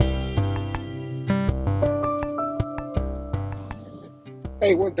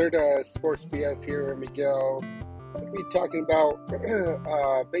Hey, 1/3 Sports BS here, Miguel. We'll be talking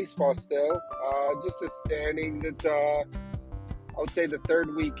about baseball still. Just the standings. It's I would say the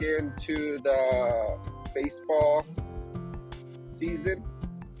third weekend to the baseball season.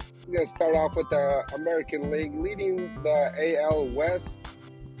 We're gonna start off with the American League, leading the AL West.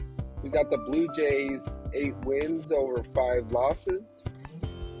 We got the Blue Jays 8 wins over 5 losses.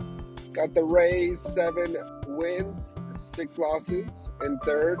 Got the Rays 7 wins, 6 losses. In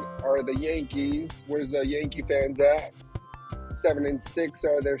third are the Yankees. Where's the Yankee fans at? 7-6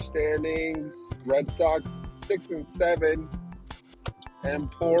 are their standings. Red Sox 6-7.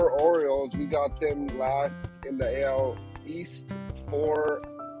 And poor Orioles, we got them last in the AL East, 4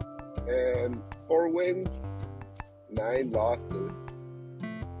 wins, 9 losses.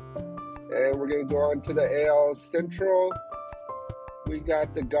 And we're gonna go on to the AL Central. We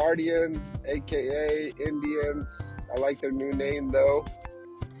got the Guardians, aka Indians. I like their new name though.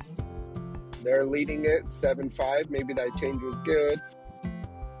 They're leading it 7-5. Maybe that change was good.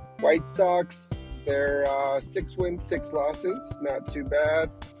 White Sox, they're 6 wins, 6 losses. Not too bad.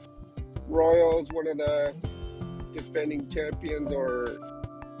 Royals, one of the defending champions, or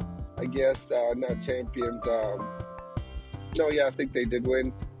I guess not champions. I think they did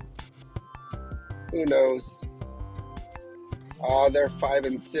win. Who knows? They're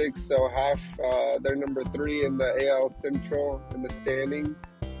 5-6, so they're number 3 in the AL Central in the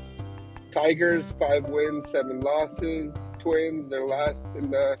standings. Tigers 5 wins, 7 losses. Twins, they're last in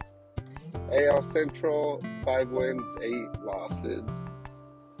the AL Central, 5 wins, 8 losses.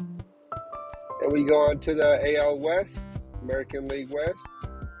 And we go on to the AL West, American League West.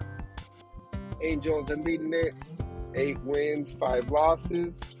 Angels are leading it, 8 wins, 5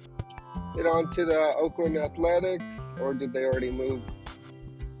 losses. Get on to the Oakland Athletics, or did they already move?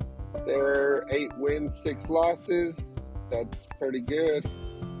 They're 8 wins, 6 losses. That's pretty good.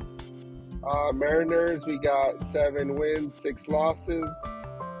 Mariners, we got 7 wins, 6 losses.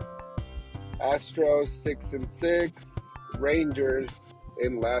 Astros 6-6. Rangers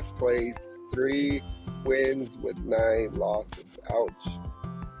in last place, 3 wins with 9 losses. Ouch.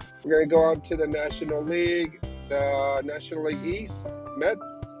 We're gonna go on to the National League. The National League East,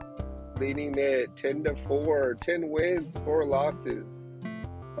 Mets leading it 10-4, 10 wins, 4 losses.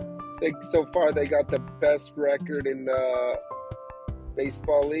 I think so far they got the best record in the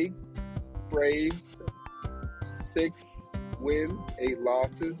baseball league. Braves 6 wins, 8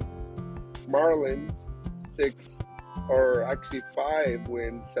 losses. Marlins 5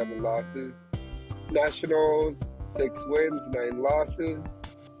 wins, 7 losses. Nationals 6 wins, 9 losses.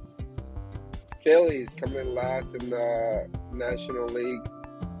 Phillies coming in last in the National League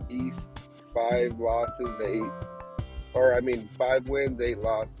East, 5 wins, 8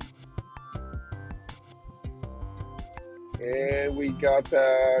 losses. And we got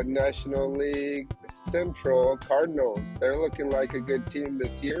the National League Central Cardinals. They're looking like a good team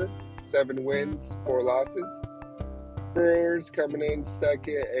this year. 7 wins, 4 losses. Brewers coming in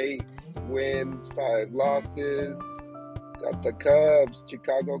second, 8 wins, 5 losses. Got the Cubs,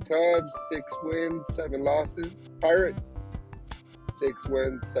 Chicago Cubs, 6 wins, 7 losses. Pirates, 6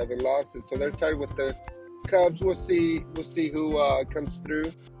 wins, 7 losses. So they're tied with the Cubs. We'll see who comes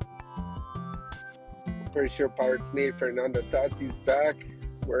through. I'm pretty sure Pirates need Fernando Tatis back.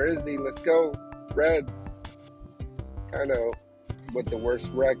 Where is he? Let's go. Reds, kind of with the worst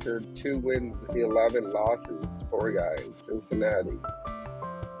record, 2 wins, 11 losses. Poor guys, Cincinnati.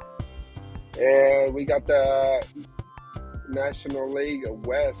 And we got the National League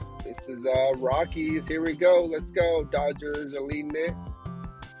West. This is Rockies. Here we go. Let's go. Dodgers are leading it.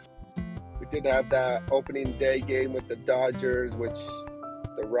 We did have that opening day game with the Dodgers, which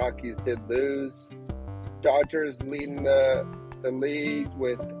the Rockies did lose. Dodgers leading the league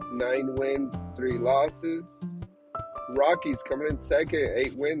with 9 wins, 3 losses. Rockies coming in second,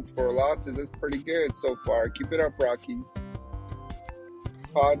 8 wins, 4 losses. That's pretty good so far. Keep it up, Rockies.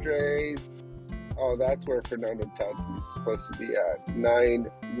 Padres. Oh, that's where Fernando Tatis is supposed to be at. 9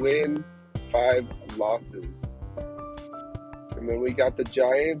 wins, 5 losses. And then we got the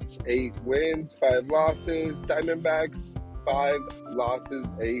Giants, 8 wins, 5 losses. Diamondbacks, 5 losses,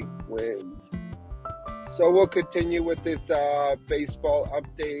 8 wins. So we'll continue with this baseball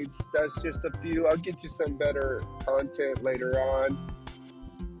updates. That's just a few. I'll get you some better content later on.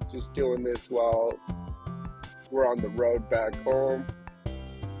 Just doing this while we're on the road back home.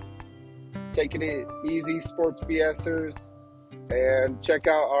 Taking it easy, Sports BSers. And check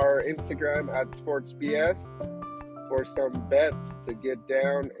out our Instagram at SportsBS for some bets to get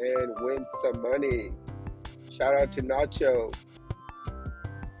down and win some money. Shout out to Nacho.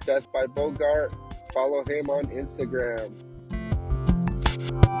 Death by Bogart. Follow him on Instagram.